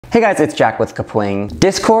Hey guys, it's Jack with Kapwing.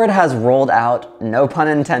 Discord has rolled out, no pun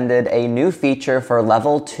intended, a new feature for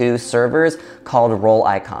level 2 servers called role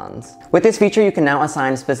icons. With this feature, you can now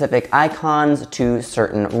assign specific icons to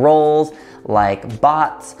certain roles, like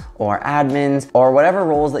bots or admins or whatever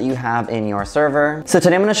roles that you have in your server. So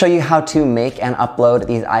today I'm going to show you how to make and upload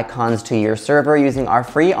these icons to your server using our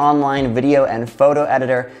free online video and photo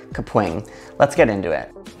editor, Kapwing. Let's get into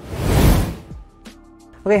it.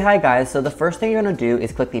 Okay, hi guys. So the first thing you're gonna do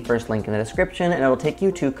is click the first link in the description and it'll take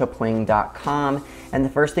you to kapwing.com. And the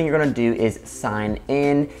first thing you're gonna do is sign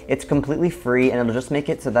in. It's completely free and it'll just make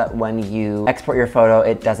it so that when you export your photo,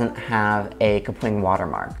 it doesn't have a Kapwing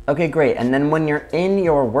watermark. Okay, great. And then when you're in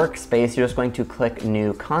your workspace, you're just going to click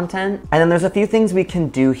new content. And then there's a few things we can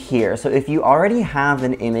do here. So if you already have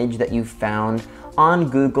an image that you found on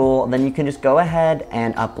Google, then you can just go ahead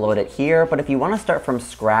and upload it here. But if you wanna start from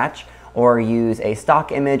scratch, or use a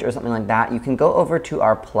stock image or something like that, you can go over to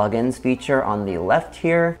our plugins feature on the left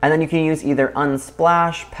here, and then you can use either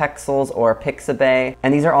Unsplash, Pexels, or Pixabay,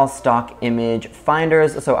 and these are all stock image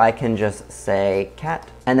finders, so I can just say cat,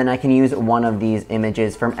 and then I can use one of these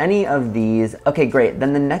images from any of these. Okay, great.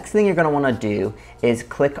 Then the next thing you're gonna wanna do is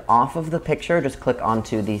click off of the picture, just click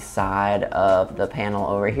onto the side of the panel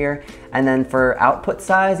over here, and then for output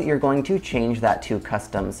size, you're going to change that to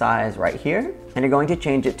custom size right here, and you're going to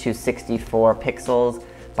change it to 64 pixels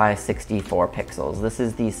by 64 pixels. This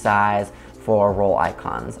is the size for role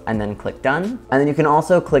icons, and then click done. And then you can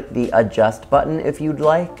also click the adjust button if you'd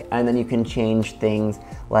like, and then you can change things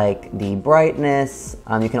like the brightness.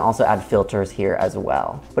 You can also add filters here as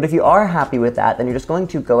well. But if you are happy with that, then you're just going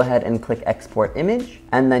to go ahead and click export image,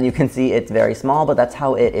 and then you can see it's very small, but that's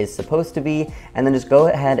how it is supposed to be. And then just go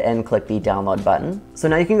ahead and click the download button. So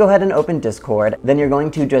now you can go ahead and open Discord. Then you're going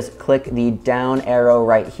to just click the down arrow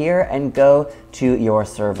right here and go to your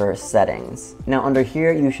server settings. Now under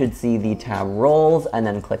here, you should see the tab roles, and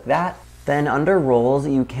then click that. Then under roles,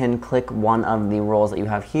 you can click one of the roles that you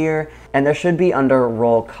have here, and there should be under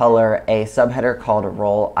role color a subheader called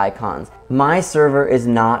role icons. My server is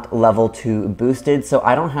not level 2 boosted, so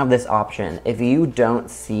I don't have this option. If you don't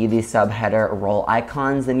see the subheader role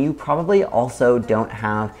icons, then you probably also don't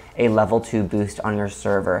have a level 2 boost on your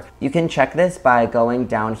server. You can check this by going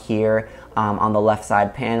down here on the left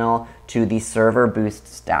side panel to the server boost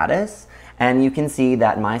status. And you can see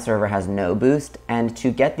that my server has no boost, and to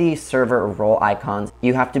get the server role icons,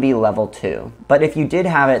 you have to be level 2. But if you did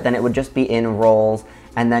have it, then it would just be in roles,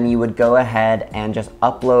 and then you would go ahead and just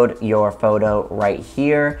upload your photo right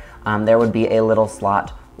here. There would be a little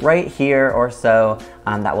slot right here or so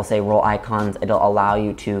that will say role icons. It'll allow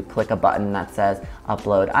you to click a button that says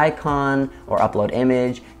upload icon or upload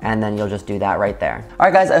image, and then you'll just do that right there. All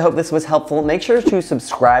right guys, I hope this was helpful. Make sure to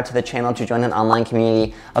subscribe to the channel to join an online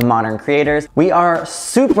community of modern creators. We are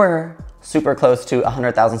super close to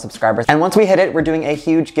 100,000 subscribers. And once we hit it, we're doing a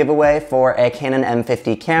huge giveaway for a Canon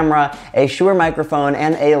M50 camera, a Shure microphone,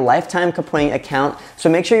 and a lifetime Kapwing account. So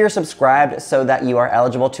make sure you're subscribed so that you are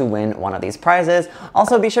eligible to win one of these prizes.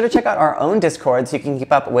 Also, be sure to check out our own Discord so you can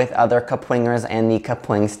keep up with other Kapwingers and the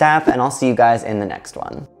Kapwing staff, and I'll see you guys in the next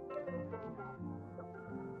one.